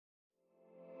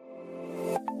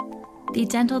The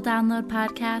Dental Download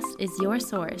Podcast is your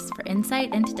source for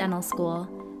insight into dental school,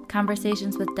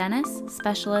 conversations with dentists,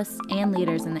 specialists, and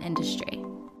leaders in the industry.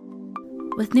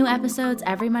 With new episodes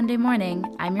every Monday morning,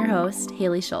 I'm your host,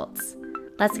 Haley Schultz.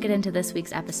 Let's get into this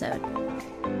week's episode.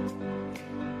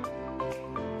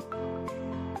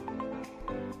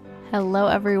 Hello,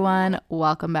 everyone.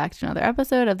 Welcome back to another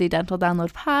episode of the Dental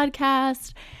Download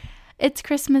Podcast. It's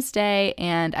Christmas Day,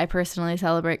 and I personally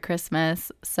celebrate Christmas,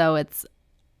 so it's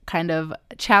kind of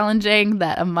challenging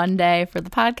that a Monday for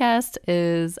the podcast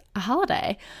is a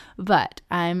holiday, but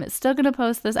I'm still going to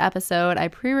post this episode. I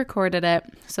pre-recorded it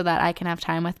so that I can have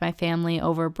time with my family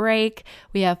over break.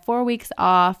 We have 4 weeks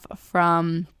off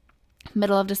from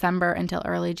middle of December until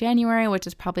early January, which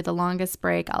is probably the longest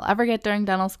break I'll ever get during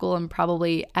dental school and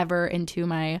probably ever into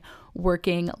my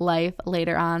working life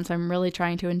later on. So I'm really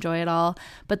trying to enjoy it all.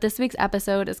 But this week's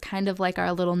episode is kind of like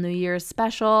our little New Year's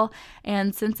special.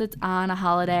 And since it's on a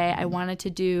holiday, I wanted to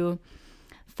do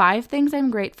 5 things I'm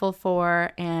grateful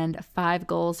for and 5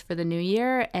 goals for the new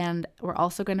year. And we're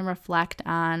also going to reflect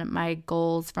on my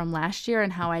goals from last year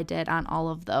and how I did on all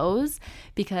of those,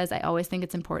 because I always think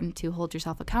it's important to hold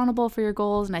yourself accountable for your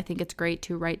goals. And I think it's great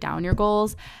to write down your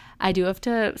goals. I do have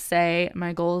to say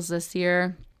my goals this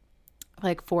year,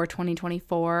 like for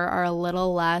 2024, are a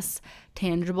little less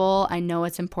tangible. I know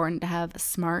it's important to have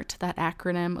SMART, that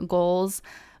acronym, goals,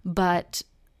 but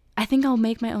I think I'll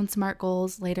make my own SMART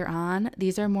goals later on.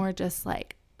 These are more just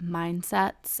like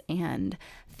mindsets and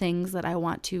things that I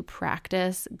want to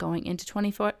practice going into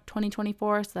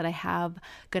 2024 so that I have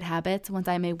good habits once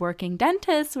I'm a working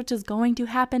dentist, which is going to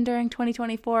happen during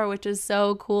 2024, which is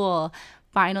so cool.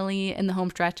 Finally in the home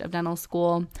stretch of dental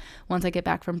school. Once I get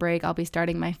back from break, I'll be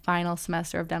starting my final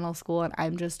semester of dental school, and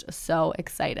I'm just so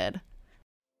excited.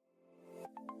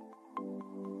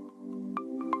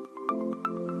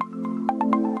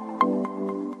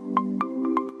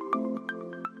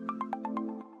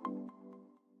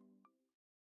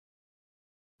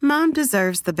 Mom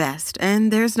deserves the best,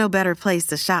 and there's no better place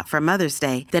to shop for Mother's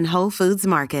Day than Whole Foods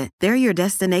Market. They're your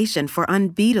destination for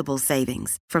unbeatable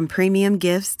savings, from premium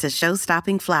gifts to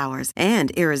show-stopping flowers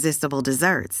and irresistible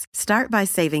desserts. Start by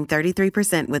saving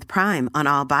 33% with Prime on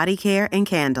all body care and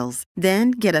candles.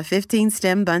 Then get a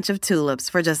 15-stem bunch of tulips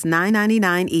for just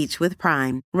 $9.99 each with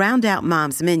Prime. Round out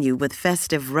Mom's menu with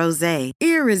festive rosé,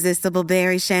 irresistible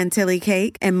berry chantilly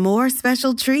cake, and more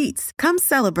special treats. Come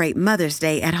celebrate Mother's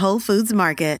Day at Whole Foods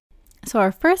Market. So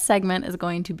our first segment is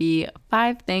going to be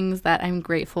 5 things that I'm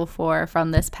grateful for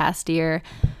from this past year,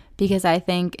 because I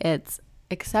think it's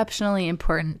exceptionally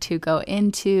important to go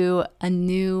into a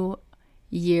new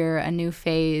year, a new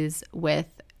phase with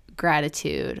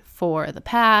gratitude for the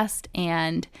past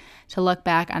and to look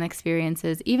back on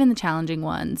experiences, even the challenging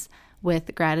ones,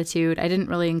 with gratitude. I didn't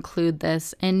really include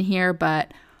this in here,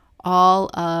 but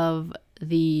all of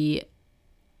the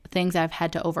things I've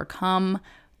had to overcome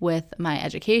with my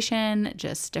education,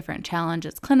 just different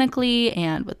challenges clinically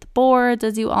and with the boards,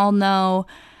 as you all know,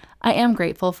 I am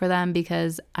grateful for them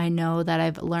because I know that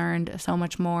I've learned so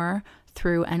much more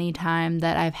through any time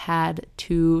that I've had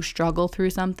to struggle through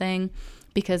something,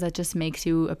 because that just makes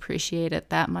you appreciate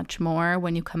it that much more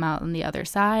when you come out on the other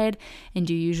side, and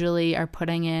you usually are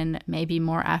putting in maybe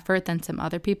more effort than some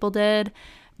other people did,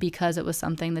 because it was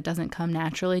something that doesn't come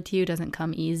naturally to you, doesn't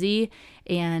come easy.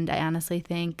 And I honestly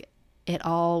think it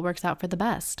all works out for the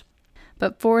best.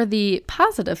 But for the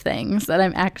positive things that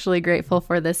I'm actually grateful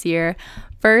for this year,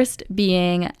 first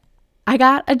being I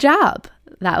got a job.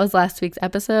 That was last week's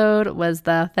episode, was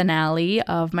the finale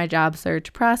of my job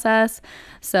search process.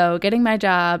 So getting my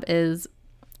job is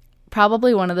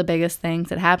probably one of the biggest things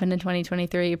that happened in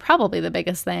 2023, probably the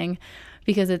biggest thing,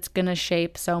 because it's going to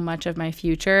shape so much of my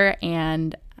future,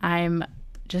 and I'm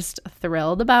just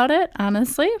thrilled about it,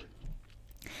 honestly.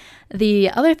 The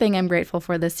other thing I'm grateful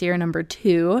for this year, number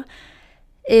 2,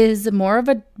 is more of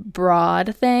a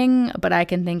broad thing, but I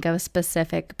can think of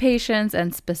specific patients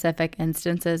and specific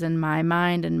instances in my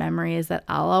mind and memories that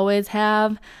I'll always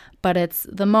have. But it's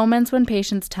the moments when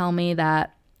patients tell me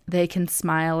that they can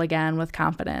smile again with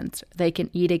confidence, they can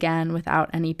eat again without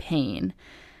any pain.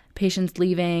 Patients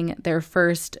leaving their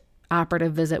first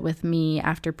operative visit with me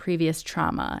after previous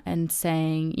trauma and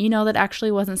saying, that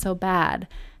actually wasn't so bad,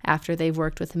 after they've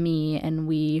worked with me and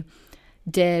we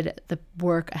did the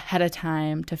work ahead of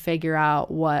time to figure out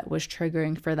what was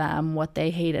triggering for them, what they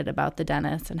hated about the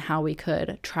dentist, and how we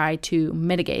could try to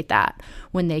mitigate that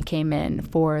when they came in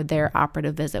for their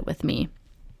operative visit with me.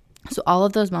 So all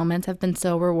of those moments have been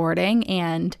so rewarding,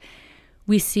 and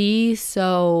we see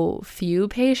so few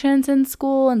patients in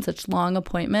school and such long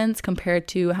appointments compared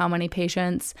to how many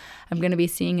patients I'm going to be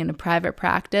seeing in a private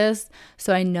practice.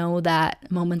 So I know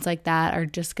that moments like that are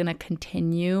just going to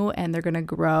continue and they're going to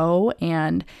grow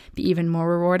and be even more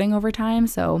rewarding over time.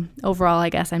 So overall, I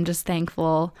guess I'm just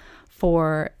thankful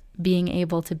for being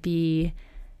able to be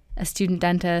a student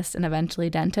dentist and eventually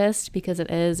dentist, because it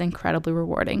is incredibly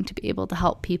rewarding to be able to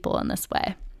help people in this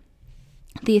way.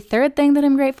 The third thing that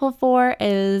I'm grateful for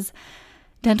is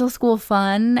dental school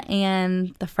fun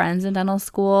and the friends in dental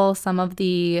school. Some of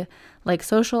the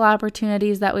social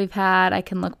opportunities that we've had, I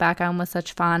can look back on with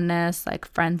such fondness,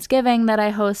 like Friendsgiving that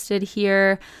I hosted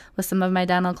here with some of my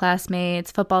dental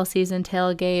classmates, football season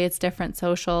tailgates, different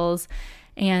socials,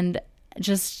 and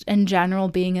just in general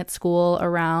being at school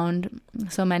around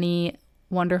so many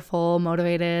wonderful,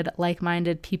 motivated,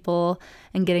 like-minded people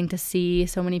and getting to see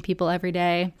so many people every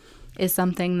day is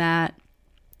something that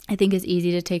I think is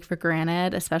easy to take for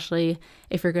granted, especially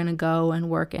if you're going to go and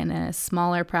work in a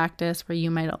smaller practice where you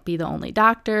might be the only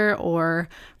doctor, or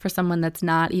for someone that's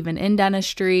not even in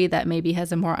dentistry that maybe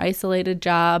has a more isolated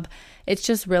job. It's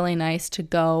just really nice to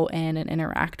go in and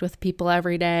interact with people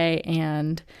every day,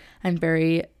 and I'm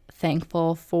very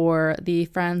thankful for the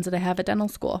friends that I have at dental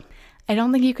school. I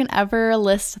don't think you can ever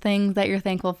list things that you're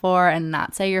thankful for and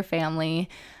not say your family.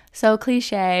 So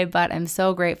cliche, but I'm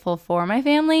so grateful for my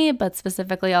family, but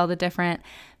specifically all the different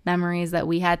memories that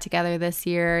we had together this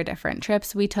year, different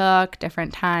trips we took,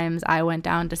 different times I went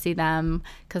down to see them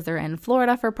because they're in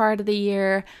Florida for part of the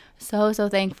year. So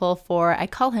thankful for, I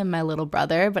call him my little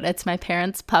brother, but it's my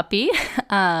parents' puppy.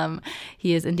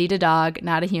 He is indeed a dog,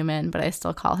 not a human, but I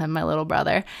still call him my little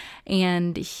brother.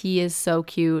 And he is so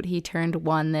cute. He turned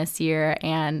 1 this year,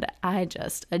 and I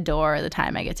just adore the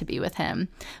time I get to be with him.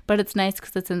 But it's nice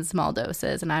because it's in small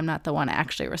doses, and I'm not the one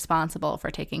actually responsible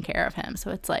for taking care of him. So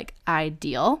it's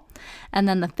ideal. And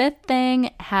then the fifth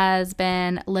thing has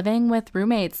been living with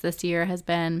roommates this year has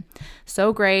been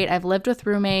so great. I've lived with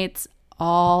roommates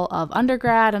all of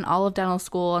undergrad and all of dental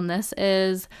school, and this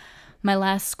is my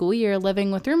last school year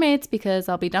living with roommates because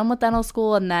I'll be done with dental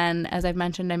school, and then, as I've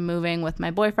mentioned, I'm moving with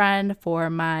my boyfriend for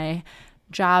my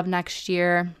job next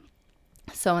year.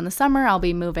 So in the summer, I'll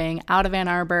be moving out of Ann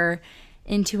Arbor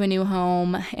into a new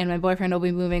home, and my boyfriend will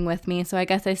be moving with me. So I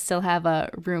guess I still have a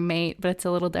roommate, but it's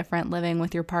a little different living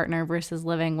with your partner versus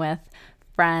living with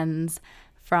friends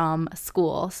from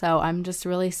school. So I'm just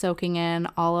really soaking in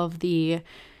all of the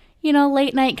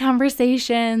late night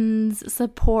conversations,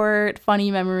 support,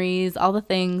 funny memories, all the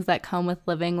things that come with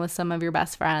living with some of your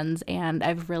best friends. And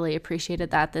I've really appreciated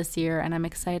that this year. And I'm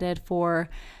excited for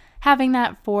having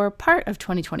that for part of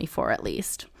 2024 at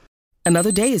least.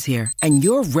 Another day is here and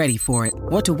you're ready for it.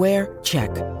 What to wear?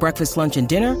 Check. Breakfast, lunch, and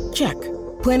dinner? Check.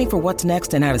 Planning for what's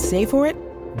next and how to save for it?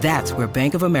 That's where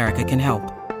Bank of America can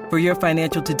help. For your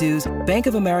financial to-dos, Bank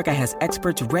of America has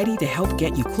experts ready to help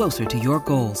get you closer to your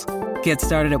goals. Get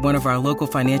started at one of our local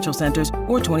financial centers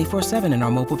or 24/7 in our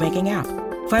mobile banking app.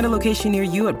 Find a location near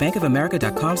you at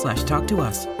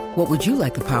bankofamerica.com/talktous. What would you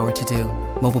like the power to do?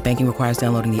 Mobile banking requires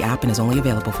downloading the app and is only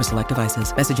available for select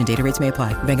devices. Message and data rates may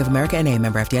apply. Bank of America N.A.,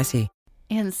 member FDIC.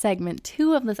 And segment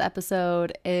 2 of this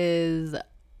episode is,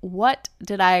 what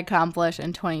did I accomplish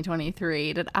in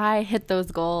 2023? Did I hit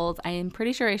those goals? I am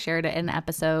pretty sure I shared it in an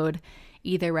episode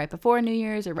either right before New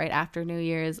Year's or right after New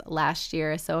Year's last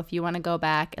year. So if you want to go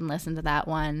back and listen to that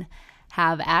one,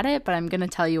 have at it. But I'm going to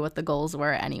tell you what the goals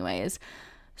were anyways.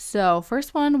 So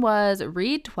first one was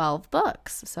read 12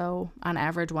 books. So on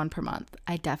average, 1 per month.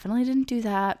 I definitely didn't do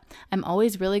that. I'm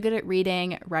always really good at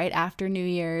reading right after New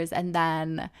Year's. And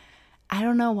then I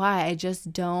don't know why, I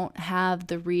just don't have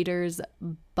the reader's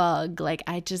bug.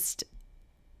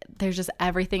 There's just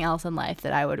everything else in life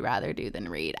that I would rather do than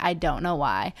read. I don't know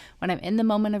why. When I'm in the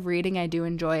moment of reading, I do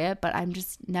enjoy it, but I'm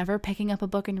just never picking up a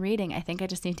book and reading. I think I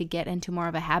just need to get into more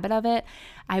of a habit of it.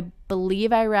 I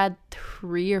believe I read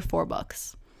 3 or 4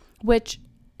 books, which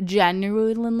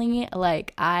genuinely,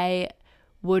 I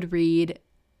would read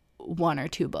 1 or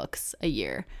 2 books a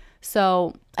year.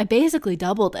 So I basically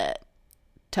doubled it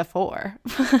to 4,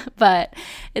 but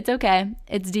it's okay.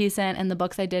 It's decent. And the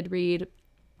books I did read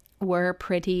were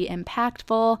pretty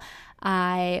impactful.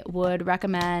 I would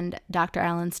recommend Dr.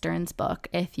 Alan Stern's book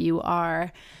if you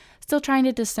are still trying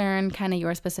to discern kind of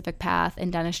your specific path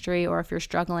in dentistry, or if you're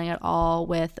struggling at all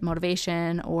with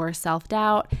motivation or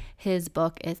self-doubt. His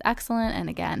book is excellent. And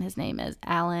again, his name is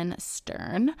Alan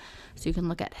Stern. So you can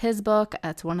look at his book.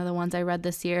 That's one of the ones I read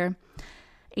this year.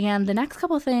 And the next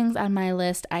couple things on my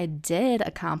list I did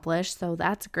accomplish, so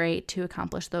that's great to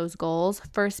accomplish those goals.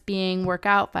 First being work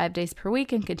out 5 days per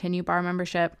week and continue bar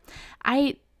membership.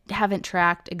 I haven't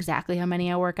tracked exactly how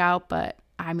many I work out, but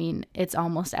I mean, it's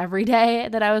almost every day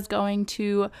that I was going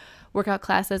to workout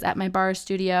classes at my barre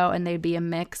studio, and they'd be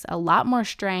a lot more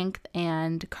strength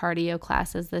and cardio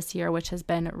classes this year, which has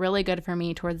been really good for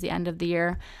me towards the end of the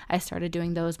year. I started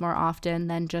doing those more often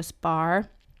than just barre,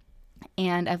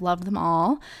 and I've loved them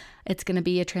all. It's going to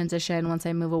be a transition once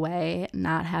I move away,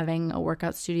 not having a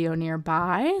workout studio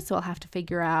nearby, so I'll have to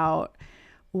figure out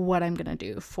what I'm going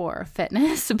to do for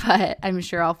fitness, but I'm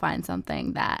sure I'll find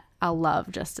something that I'll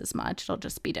love just as much. It'll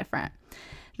just be different.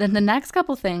 Then the next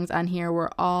couple things on here were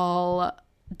all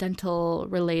dental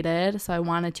related. So I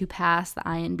wanted to pass the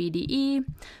INBDE,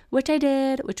 which I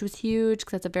did, which was huge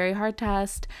because that's a very hard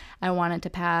test. I wanted to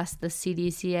pass the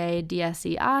CDCA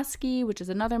DSE OSCE, which is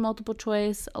another multiple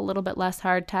choice, a little bit less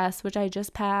hard test, which I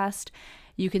just passed.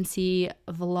 You can see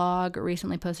a vlog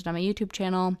recently posted on my YouTube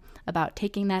channel about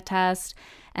taking that test.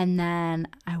 And then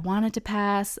I wanted to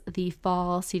pass the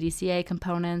fall CDCA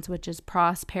components, which is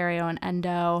pros, perio, and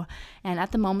endo. And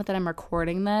at the moment that I'm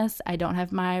recording this, I don't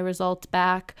have my results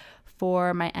back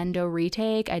for my endo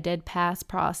retake. I did pass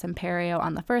pros and perio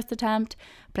on the first attempt,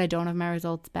 but I don't have my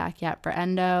results back yet for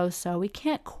endo. So we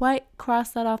can't quite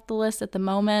cross that off the list at the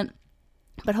moment.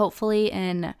 But hopefully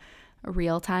in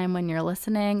real time when you're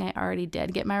listening, I already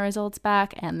did get my results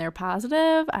back and they're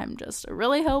positive. I'm just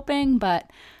really hoping,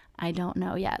 but I don't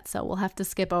know yet. So we'll have to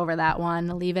skip over that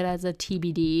one, leave it as a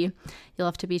TBD. You'll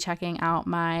have to be checking out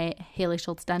my Haley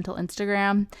Schultz Dental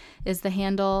Instagram is the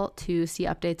handle to see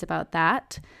updates about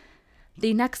that.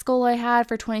 The next goal I had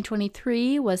for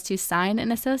 2023 was to sign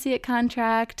an associate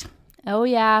contract. Oh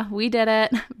yeah, we did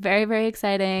it. Very, very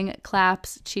exciting.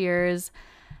 Claps, cheers,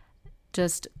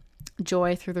 just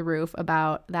joy through the roof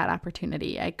about that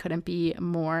opportunity. I couldn't be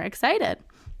more excited.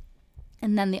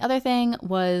 And then the other thing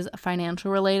was financial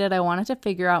related. I wanted to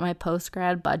figure out my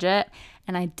post-grad budget,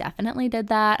 and I definitely did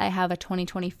that. I have a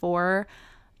 2024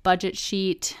 budget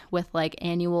sheet with like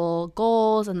annual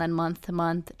goals and then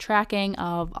month-to-month tracking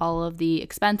of all of the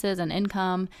expenses and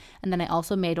income. And then I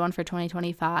also made one for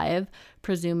 2025,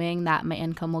 presuming that my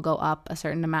income will go up a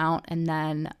certain amount, and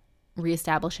then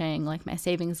reestablishing like my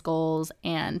savings goals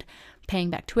and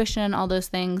paying back tuition, all those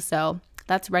things. So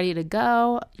that's ready to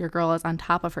go. Your girl is on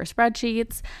top of her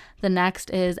spreadsheets. The next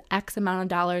is X amount of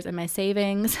dollars in my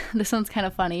savings. This one's kind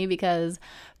of funny because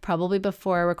probably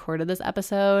before I recorded this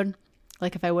episode,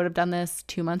 like if I would have done this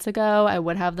 2 months ago, I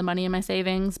would have the money in my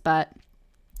savings. But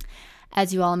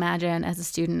as you all imagine, as a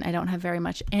student, I don't have very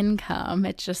much income.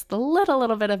 It's just the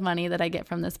little bit of money that I get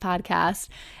from this podcast.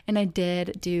 And I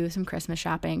did do some Christmas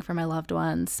shopping for my loved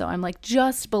ones. So I'm like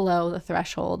just below the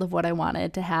threshold of what I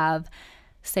wanted to have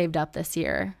saved up this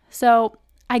year. So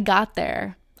I got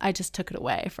there. I just took it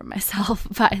away from myself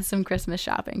by some Christmas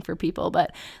shopping for people,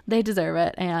 but they deserve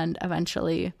it. And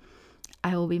eventually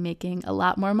I will be making a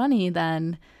lot more money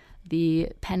than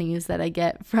the pennies that I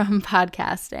get from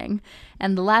podcasting.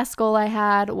 And the last goal I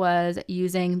had was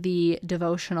using the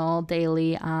devotional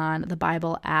daily on the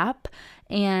Bible app.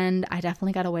 And I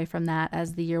definitely got away from that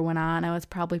as the year went on. I was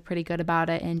probably pretty good about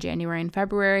it in January and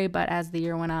February, but as the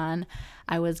year went on,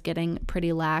 I was getting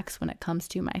pretty lax when it comes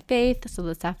to my faith. So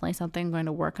that's definitely something I'm going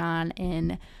to work on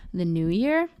in the new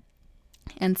year.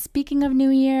 And speaking of new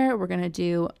year, we're going to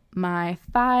do my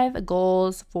 5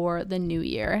 goals for the new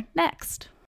year next.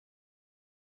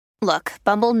 Look,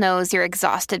 Bumble knows you're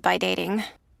exhausted by dating.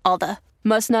 All the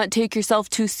must not take yourself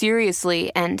too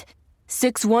seriously and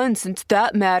 6'1" since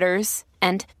that matters.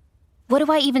 And what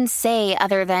do I even say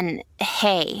other than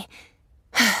hey?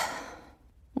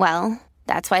 Well,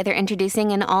 that's why they're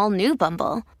introducing an all-new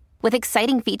Bumble with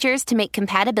exciting features to make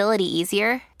compatibility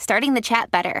easier, starting the chat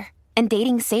better, and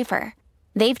dating safer.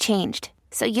 They've changed,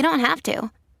 so you don't have to.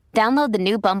 Download the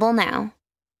new Bumble now.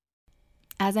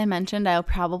 As I mentioned, I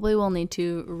probably will need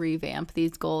to revamp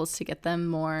these goals to get them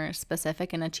more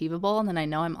specific and achievable. And then I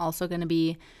know I'm also going to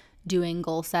be doing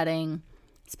goal setting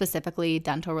specifically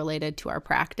dental related to our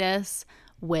practice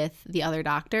with the other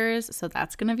doctors. So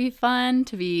that's going to be fun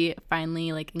to be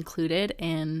finally like included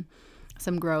in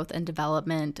some growth and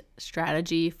development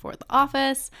strategy for the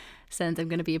office, since I'm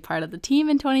going to be a part of the team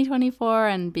in 2024,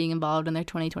 and being involved in their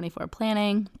 2024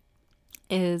 planning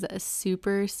is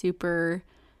super, super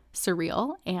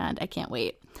surreal, and I can't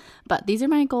wait. But these are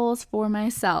my goals for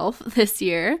myself this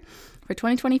year. For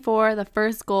 2024, the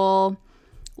first goal,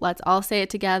 let's all say it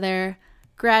together,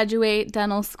 graduate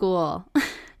dental school.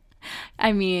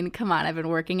 I mean, come on, I've been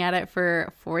working at it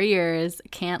for 4 years.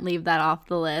 Can't leave that off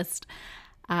the list.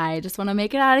 I just want to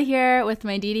make it out of here with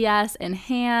my DDS in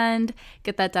hand,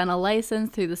 get that dental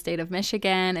license through the state of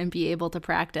Michigan, and be able to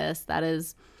practice. That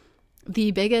is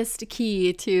the biggest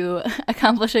key to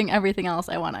accomplishing everything else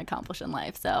I want to accomplish in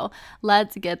life. So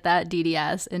let's get that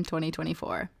DDS in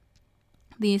 2024.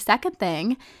 The second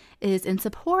thing is in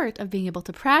support of being able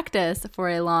to practice for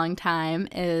a long time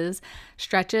is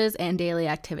stretches and daily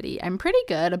activity. I'm pretty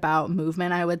good about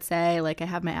movement, I would say. Like I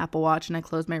have my Apple Watch and I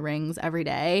close my rings every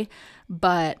day,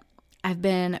 but I've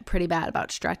been pretty bad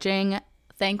about stretching.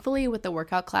 Thankfully, with the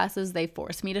workout classes, they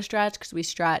force me to stretch because we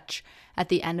stretch at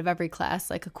the end of every class,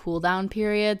 like a cool down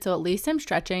period. So at least I'm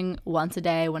stretching once a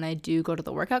day when I do go to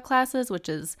the workout classes, which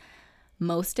is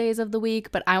most days of the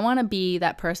week. But I want to be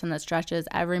that person that stretches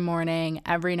every morning,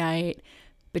 every night,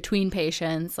 between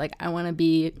patients. Like I want to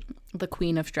be the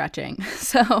queen of stretching.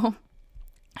 So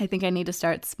I think I need to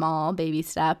start small, baby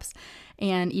steps.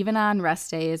 And even on rest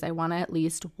days, I want to at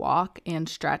least walk and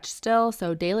stretch still.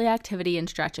 So daily activity and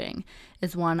stretching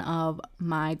is one of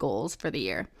my goals for the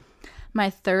year. My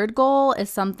third goal is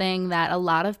something that a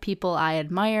lot of people I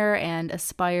admire and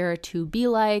aspire to be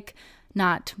like.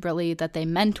 Not really that they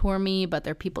mentor me, but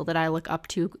they're people that I look up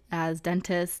to as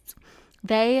dentists.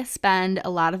 They spend a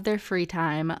lot of their free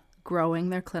time growing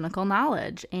their clinical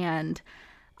knowledge, and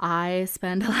I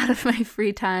spend a lot of my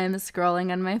free time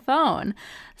scrolling on my phone.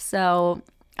 So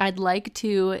I'd like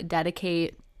to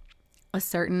dedicate a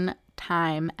certain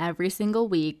time every single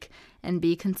week and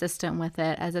be consistent with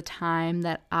it as a time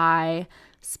that I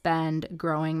spend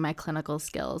growing my clinical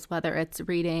skills, whether it's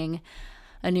reading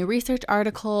a new research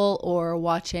article or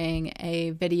watching a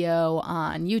video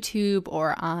on YouTube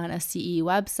or on a CE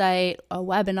website, a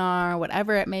webinar,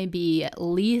 whatever it may be, at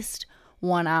least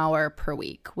 1 hour per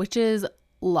week, which is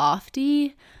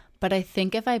lofty, but I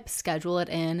think if I schedule it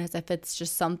in as if it's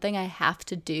just something I have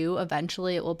to do,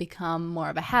 eventually it will become more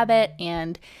of a habit,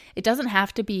 and it doesn't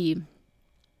have to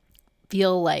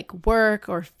feel like work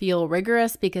or feel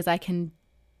rigorous because I can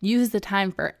use the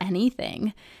time for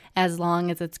anything as long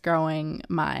as it's growing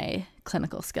my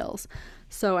clinical skills.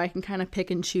 So I can kind of pick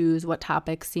and choose what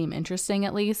topics seem interesting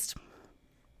at least.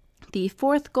 The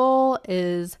fourth goal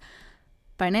is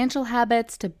financial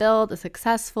habits to build a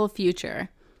successful future.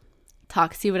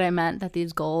 See what I meant? That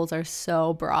these goals are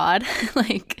so broad,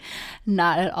 like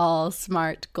not at all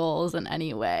smart goals in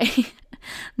any way.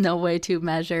 No way to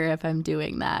measure if I'm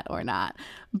doing that or not.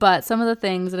 But some of the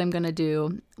things that I'm going to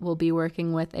do will be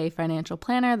working with a financial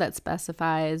planner that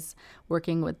specifies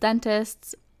working with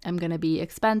dentists. I'm going to be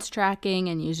expense tracking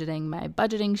and using my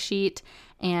budgeting sheet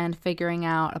and figuring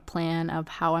out a plan of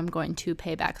how I'm going to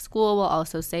pay back school while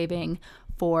also saving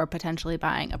for potentially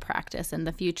buying a practice in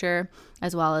the future,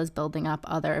 as well as building up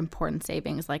other important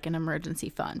savings like an emergency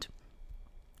fund.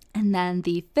 And then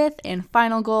the fifth and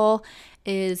final goal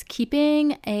is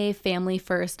keeping a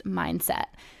family-first mindset.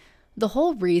 The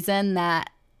whole reason that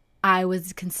I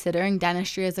was considering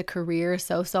dentistry as a career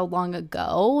so long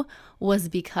ago was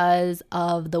because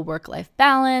of the work-life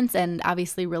balance, and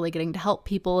obviously really getting to help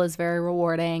people is very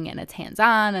rewarding, and it's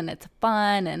hands-on and it's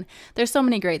fun, and there's so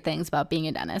many great things about being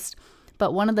a dentist.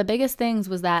 But one of the biggest things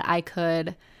was that I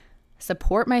could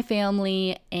support my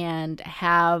family and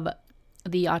have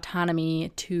the autonomy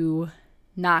to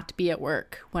not be at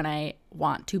work when I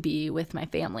want to be with my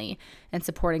family and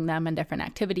supporting them in different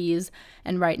activities.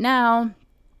 And right now,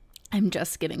 I'm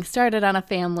just getting started on a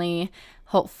family.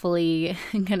 Hopefully,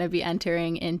 I'm going to be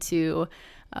entering into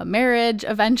a marriage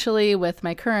eventually with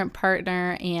my current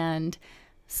partner and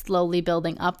slowly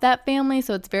building up that family.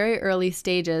 So it's very early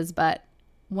stages, but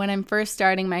when I'm first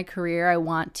starting my career, I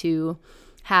want to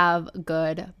have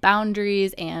good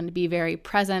boundaries and be very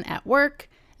present at work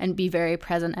and be very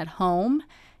present at home.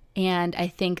 And I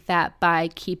think that by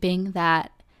keeping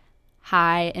that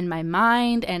high in my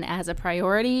mind and as a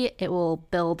priority, it will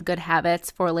build good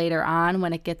habits for later on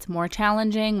when it gets more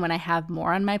challenging, when I have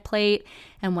more on my plate,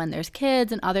 and when there's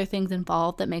kids and other things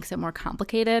involved that makes it more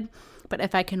complicated. But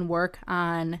if I can work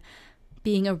on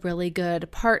being a really good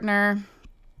partner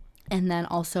and then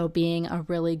also being a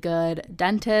really good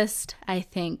dentist, I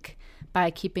think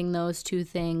by keeping those two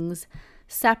things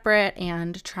separate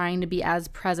and trying to be as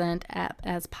present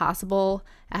as possible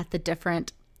at the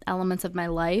different elements of my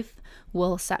life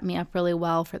will set me up really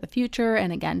well for the future.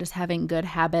 And again, just having good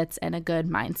habits and a good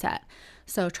mindset.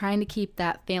 So trying to keep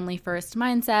that family first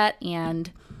mindset and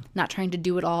not trying to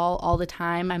do it all the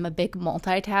time. I'm a big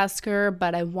multitasker,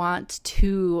 but I want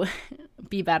to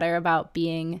be better about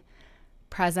being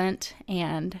present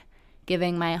and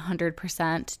giving my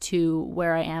 100% to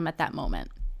where I am at that moment.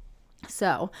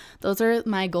 So those are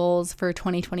my goals for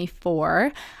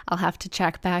 2024. I'll have to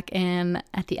check back in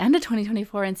at the end of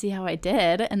 2024 and see how I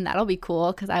did, and that'll be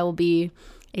cool because I will be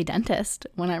a dentist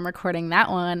when I'm recording that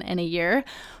one in a year.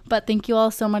 But thank you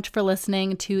all so much for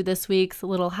listening to this week's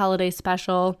little holiday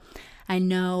special. I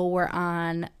know we're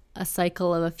on a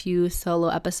cycle of a few solo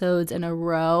episodes in a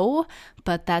row,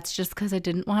 but that's just because I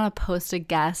didn't want to post a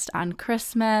guest on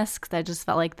Christmas because I just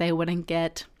felt like they wouldn't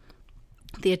get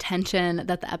the attention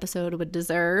that the episode would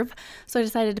deserve. So I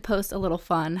decided to post a little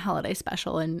fun holiday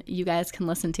special, and you guys can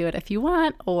listen to it if you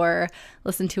want or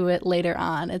listen to it later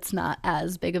on. It's not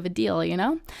as big of a deal, you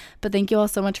know? But thank you all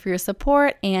so much for your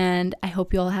support, and I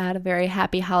hope you all had a very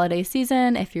happy holiday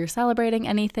season if you're celebrating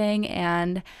anything,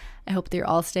 and I hope that you're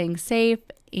all staying safe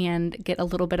and get a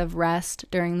little bit of rest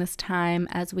during this time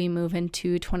as we move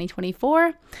into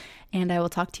 2024. And I will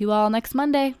talk to you all next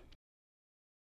Monday.